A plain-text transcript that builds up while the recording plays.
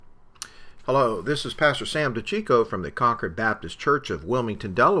Hello, this is Pastor Sam DeChico from the Concord Baptist Church of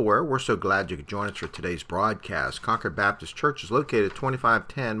Wilmington, Delaware. We're so glad you could join us for today's broadcast. Concord Baptist Church is located at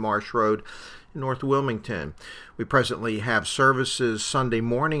 2510 Marsh Road in North Wilmington. We presently have services Sunday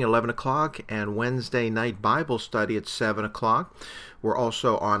morning, 11 o'clock, and Wednesday night Bible study at 7 o'clock. We're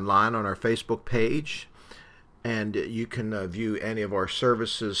also online on our Facebook page, and you can view any of our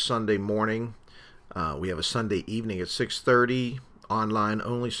services Sunday morning. We have a Sunday evening at 6:30. Online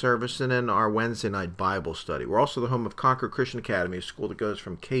only service, and then our Wednesday night Bible study. We're also the home of Concord Christian Academy, a school that goes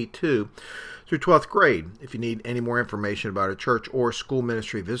from K2 through 12th grade. If you need any more information about our church or school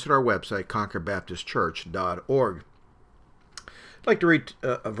ministry, visit our website, concordbaptistchurch.org. I'd like to read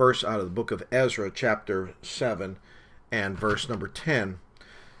a verse out of the book of Ezra, chapter 7, and verse number 10,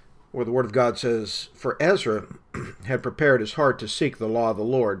 where the Word of God says, "For Ezra had prepared his heart to seek the law of the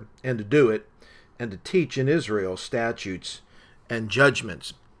Lord, and to do it, and to teach in Israel statutes and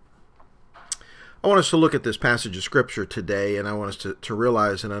judgments." I want us to look at this passage of Scripture today, and I want us to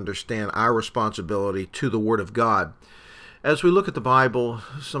realize and understand our responsibility to the Word of God. As we look at the Bible,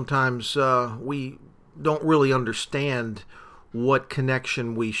 sometimes we don't really understand what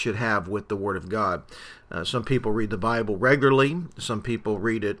connection we should have with the Word of God. Some people read the Bible regularly, some people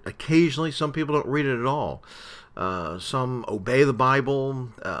read it occasionally, some people don't read it at all. Some obey the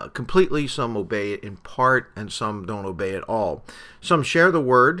Bible completely, some obey it in part, and some don't obey it all. Some share the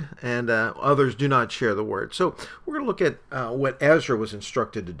Word, and others do not share the Word. So we're going to look at what Ezra was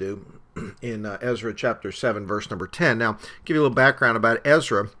instructed to do in Ezra chapter 7, verse number 10. Now, give you a little background about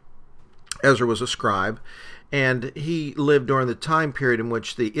Ezra. Ezra was a scribe, and he lived during the time period in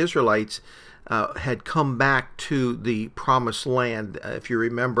which the Israelites had come back to the promised land. If you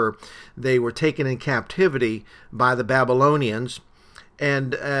remember, they were taken in captivity by the Babylonians,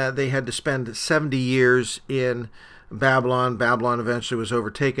 and they had to spend 70 years in Babylon. Babylon eventually was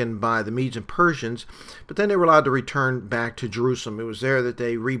overtaken by the Medes and Persians, but then they were allowed to return back to Jerusalem. It was there that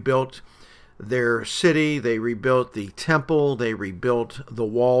they rebuilt their city, they rebuilt the temple, they rebuilt the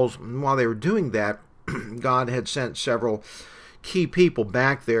walls. And while they were doing that, God had sent several key people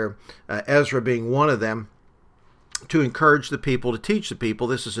back there, Ezra being one of them, to encourage the people, to teach the people.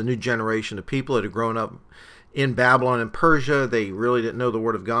 This is a new generation of people that had grown up in Babylon and Persia. They really didn't know the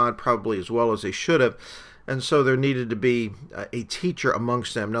Word of God probably as well as they should have, and so there needed to be a teacher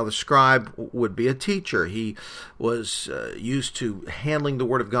amongst them. Now, the scribe would be a teacher. He was used to handling the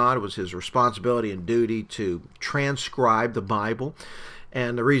Word of God. It was his responsibility and duty to transcribe the Bible.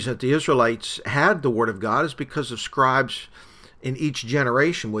 And the reason that the Israelites had the Word of God is because of scribes in each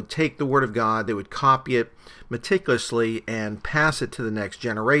generation would take the Word of God, they would copy it meticulously and pass it to the next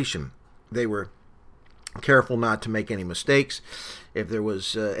generation. They were careful not to make any mistakes. If there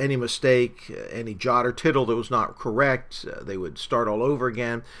was any mistake, any jot or tittle that was not correct, they would start all over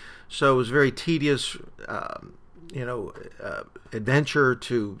again. So it was a very tedious adventure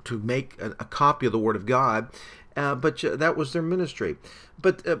to make a copy of the Word of God. But that was their ministry.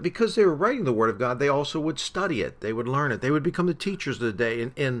 But because they were writing the Word of God, they also would study it. They would learn it. They would become the teachers of the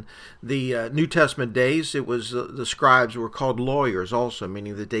day. In the New Testament days, it was the scribes were called lawyers also,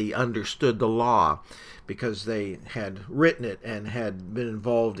 meaning that they understood the law because they had written it and had been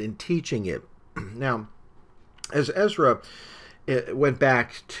involved in teaching it. Now, as Ezra went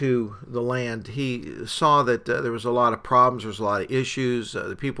back to the land, he saw that there was a lot of problems, there was a lot of issues.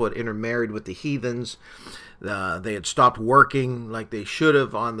 The people had intermarried with the heathens. They had stopped working like they should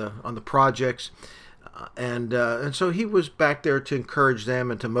have on the projects, and so he was back there to encourage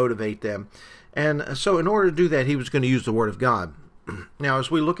them and to motivate them. And so in order to do that, he was going to use the Word of God. Now, as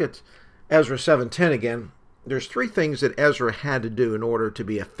we look at Ezra 7:10 again, there's three things that Ezra had to do in order to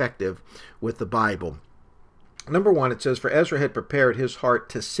be effective with the Bible. Number one, it says, "For Ezra had prepared his heart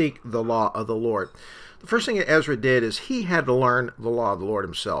to seek the law of the Lord." The first thing that Ezra did is he had to learn the law of the Lord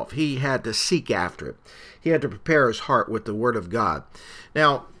himself. He had to seek after it. He had to prepare his heart with the Word of God.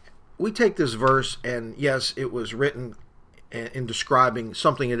 Now, we take this verse, and yes, it was written in describing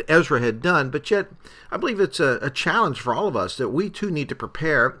something that Ezra had done, but yet I believe it's a challenge for all of us that we too need to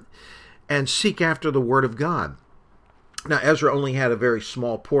prepare and seek after the Word of God. Now, Ezra only had a very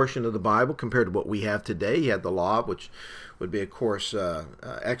small portion of the Bible compared to what we have today. He had the law, which would be, of course,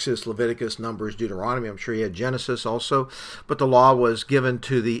 Exodus, Leviticus, Numbers, Deuteronomy. I'm sure he had Genesis also. But the law was given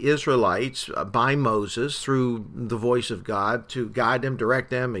to the Israelites by Moses through the voice of God to guide them, direct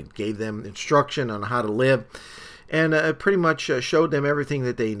them. It gave them instruction on how to live. And it pretty much showed them everything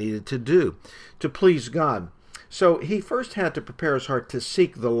that they needed to do to please God. So he first had to prepare his heart to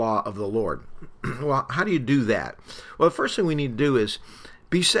seek the law of the Lord. Well, how do you do that? Well, the first thing we need to do is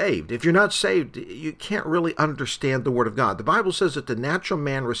be saved. If you're not saved, you can't really understand the Word of God. The Bible says that the natural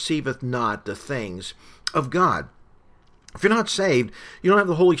man receiveth not the things of God. If you're not saved, you don't have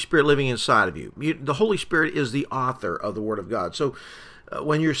the Holy Spirit living inside of you. The Holy Spirit is the author of the Word of God. So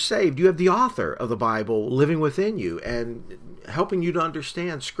when you're saved, you have the author of the Bible living within you and helping you to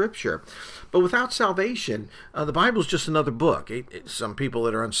understand Scripture. But without salvation, the Bible is just another book. Some people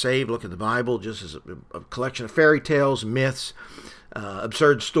that are unsaved look at the Bible just as a collection of fairy tales, myths,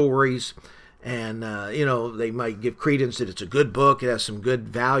 absurd stories, and they might give credence that it's a good book, it has some good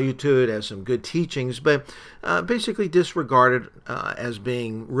value to it, has some good teachings, but basically disregarded as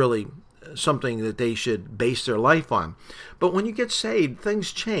being really something that they should base their life on. But when you get saved,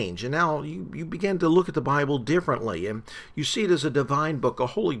 things change, and now you begin to look at the Bible differently, and you see it as a divine book, a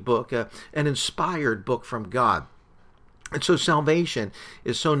holy book, an inspired book from God. And so salvation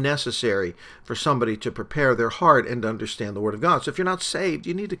is so necessary for somebody to prepare their heart and to understand the Word of God. So if you're not saved,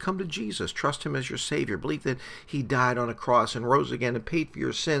 you need to come to Jesus. Trust Him as your Savior. Believe that He died on a cross and rose again and paid for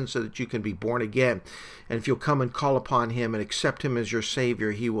your sins so that you can be born again. And if you'll come and call upon Him and accept Him as your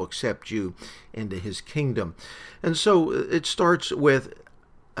Savior, He will accept you into His kingdom. And so it starts with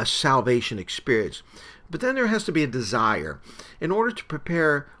a salvation experience. But then there has to be a desire. In order to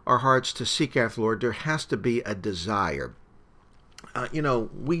prepare our hearts to seek after the Lord, there has to be a desire.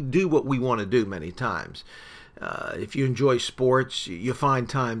 We do what we want to do many times. If you enjoy sports, you find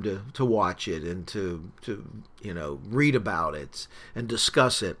time to watch it and to read about it and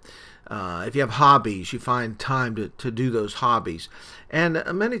discuss it. If you have hobbies, you find time to do those hobbies. And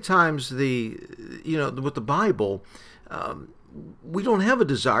many times with the Bible, we don't have a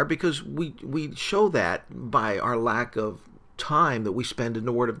desire because we show that by our lack of time that we spend in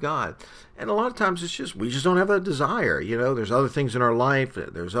the Word of God. And a lot of times we just don't have a desire. There's other things in our life,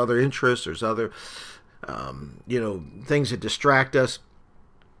 there's other interests, there's other things that distract us.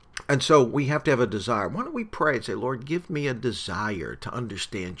 And so we have to have a desire. Why don't we pray and say, Lord, give me a desire to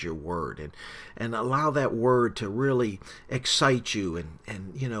understand your Word and allow that Word to really excite you.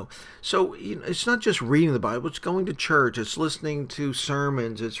 So it's not just reading the Bible, it's going to church, it's listening to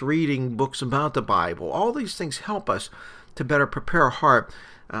sermons, it's reading books about the Bible. All these things help us to better prepare our heart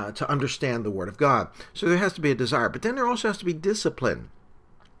to understand the Word of God. So there has to be a desire. But then there also has to be discipline.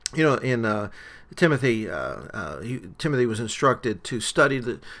 In Timothy, Timothy was instructed to study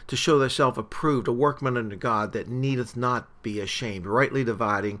to show thyself approved, a workman unto God that needeth not be ashamed, rightly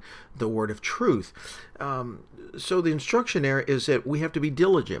dividing the word of truth. So the instruction there is that we have to be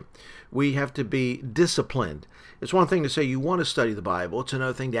diligent. We have to be disciplined. It's one thing to say you want to study the Bible. It's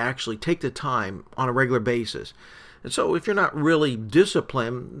another thing to actually take the time on a regular basis. And so if you're not really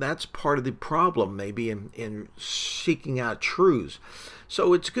disciplined, that's part of the problem maybe in seeking out truths.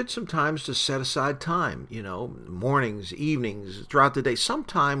 So it's good sometimes to set aside time, mornings, evenings, throughout the day,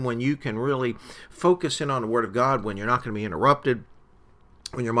 sometime when you can really focus in on the Word of God, when you're not going to be interrupted,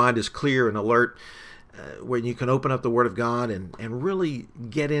 when your mind is clear and alert, when you can open up the Word of God and really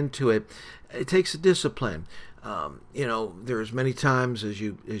get into it. It takes a discipline. There's many times as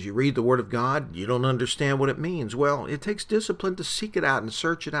you read the Word of God, you don't understand what it means. Well, it takes discipline to seek it out and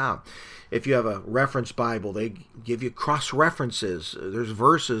search it out. If you have a reference Bible, they give you cross-references. There's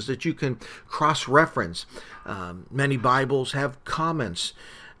verses that you can cross-reference. Many Bibles have comments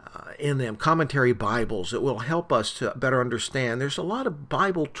in them, commentary Bibles that will help us to better understand. There's a lot of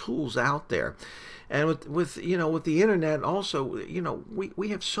Bible tools out there. And with the internet also, we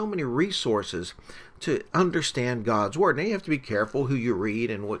have so many resources to understand God's Word. Now you have to be careful who you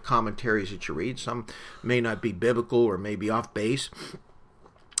read and what commentaries that you read. Some may not be biblical or may be off base.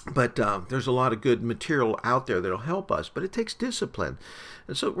 But there's a lot of good material out there that'll help us. But it takes discipline.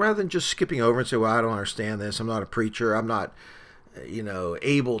 And so rather than just skipping over and say, well, I don't understand this, I'm not a preacher, I'm not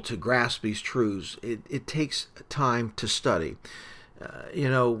able to grasp these truths, it takes time to study.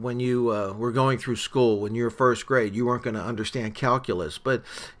 When you were going through school, when you were first grade, you weren't going to understand calculus. But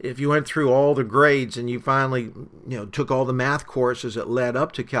if you went through all the grades and you finally, took all the math courses that led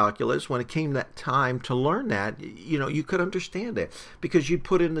up to calculus, when it came that time to learn that, you could understand it because you'd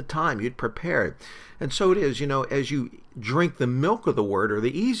put in the time, you'd prepare it. And so it is, as you drink the milk of the Word or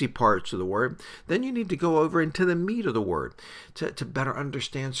the easy parts of the Word, then you need to go over into the meat of the Word to better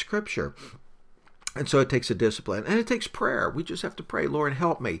understand Scripture. And so it takes a discipline, and it takes prayer. We just have to pray, Lord,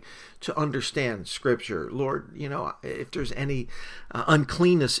 help me to understand Scripture. Lord, if there's any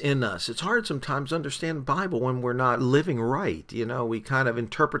uncleanness in us, it's hard sometimes to understand the Bible when we're not living right. We kind of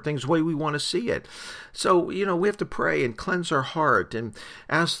interpret things the way we want to see it. So, we have to pray and cleanse our heart and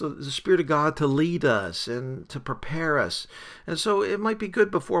ask the Spirit of God to lead us and to prepare us. And so it might be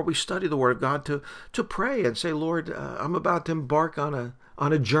good before we study the Word of God to pray and say, Lord, I'm about to embark on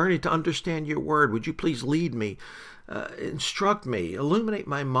on a journey to understand your word. Would you please lead me, instruct me, illuminate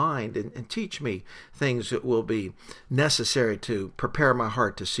my mind, and teach me things that will be necessary to prepare my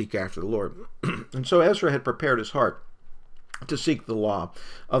heart to seek after the Lord. And so Ezra had prepared his heart to seek the law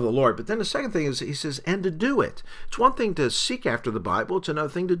of the Lord. But then the second thing is, he says, and to do it. It's one thing to seek after the Bible. It's another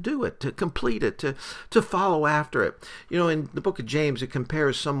thing to do it, to complete it, to follow after it. You know, in the book of James, it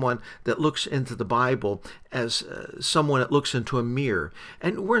compares someone that looks into the Bible as someone that looks into a mirror.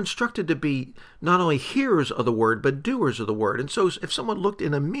 And we're instructed to be not only hearers of the word, but doers of the word. And so if someone looked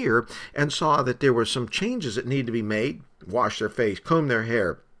in a mirror and saw that there were some changes that need to be made, wash their face, comb their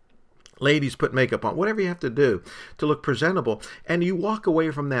hair, ladies, put makeup on, whatever you have to do to look presentable, and you walk away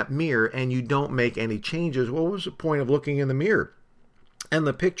from that mirror and you don't make any changes, well, what was the point of looking in the mirror? And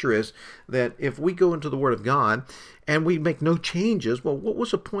the picture is that if we go into the Word of God and we make no changes, well, what was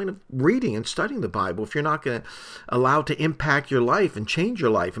the point of reading and studying the Bible if you're not going to allow it to impact your life and change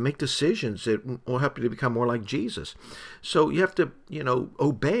your life and make decisions that will help you to become more like Jesus? So you have to,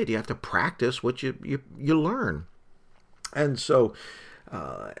 obey it. You have to practice what you learn. And so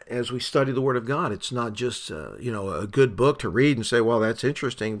as we study the Word of God, it's not just, a good book to read and say, well, that's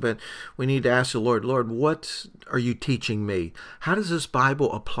interesting, but we need to ask the Lord, what are you teaching me? How does this Bible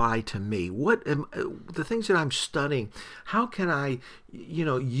apply to me? The things that I'm studying, how can I,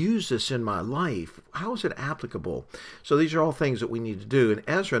 use this in my life? How is it applicable? So these are all things that we need to do. And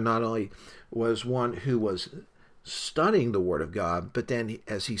Ezra not only was one who was studying the Word of God, but then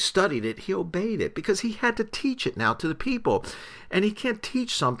as he studied it, he obeyed it because he had to teach it now to the people. And he can't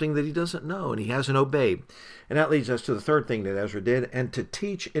teach something that he doesn't know and he hasn't obeyed. And that leads us to the third thing that Ezra did, and to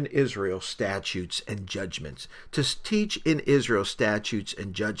teach in Israel statutes and judgments. To teach in Israel statutes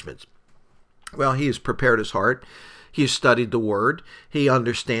and judgments. Well, he has prepared his heart. He has studied the Word. He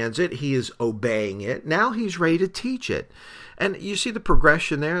understands it. He is obeying it. Now he's ready to teach it. And you see the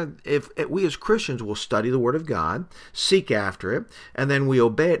progression there. If we as Christians will study the Word of God, seek after it, and then we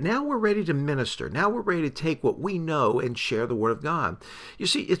obey it, now we're ready to minister. Now we're ready to take what we know and share the Word of God. You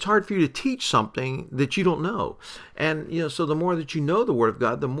see, it's hard for you to teach something that you don't know. And, so the more that you know the Word of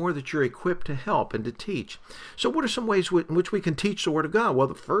God, the more that you're equipped to help and to teach. So what are some ways in which we can teach the Word of God? Well,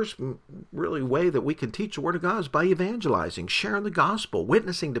 the first really way that we can teach the Word of God is by evangelizing, sharing the gospel,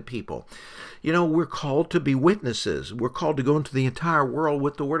 witnessing to people. We're called to be witnesses. We're called to go into the entire world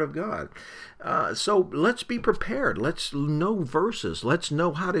with the Word of God. So let's be prepared. Let's know verses. Let's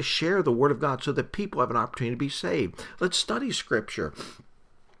know how to share the Word of God so that people have an opportunity to be saved. Let's study Scripture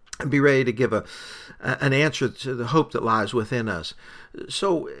and be ready to give an answer to the hope that lies within us.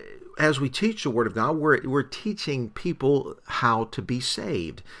 So as we teach the Word of God, we're teaching people how to be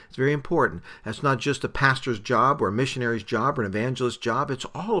saved. It's very important. That's not just a pastor's job or a missionary's job or an evangelist's job. It's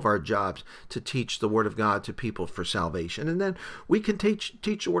all of our jobs to teach the Word of God to people for salvation. And then we can teach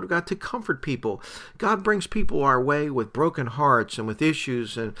the Word of God to comfort people. God brings people our way with broken hearts and with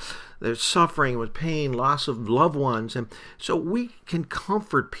issues, and they're suffering with pain, loss of loved ones. And so we can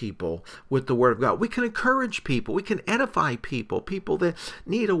comfort people with the Word of God. We can encourage people. We can edify people that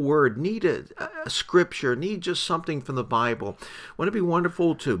need a word, need a scripture, need just something from the Bible. Wouldn't it be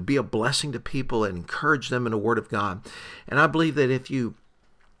wonderful to be a blessing to people and encourage them in the Word of God? And I believe that if you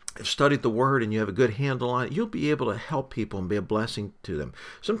have studied the Word and you have a good handle on it, you'll be able to help people and be a blessing to them.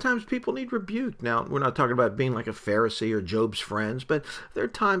 Sometimes people need rebuke. Now, we're not talking about being like a Pharisee or Job's friends, but there are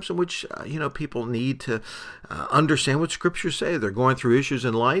times in which, people need to understand what Scriptures say. They're going through issues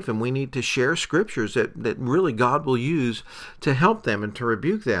in life, and we need to share Scriptures that really God will use to help them and to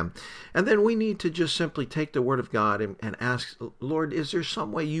rebuke them. And then we need to just simply take the Word of God and ask, Lord, is there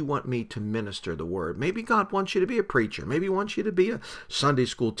some way you want me to minister the Word? Maybe God wants you to be a preacher. Maybe he wants you to be a Sunday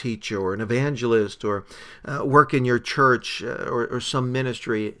school teacher or an evangelist, or work in your church or some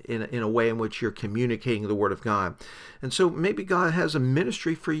ministry in a way in which you're communicating the Word of God. And so maybe God has a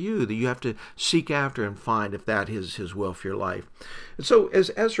ministry for you that you have to seek after and find if that is his will for your life. And so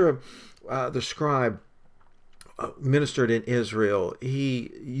as Ezra the scribe ministered in Israel, he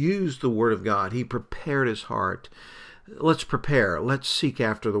used the Word of God. He prepared his heart. Let's prepare. Let's seek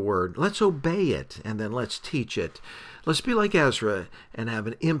after the Word. Let's obey it, and then let's teach it. Let's be like Ezra and have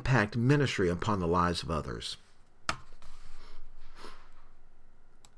an impact ministry upon the lives of others.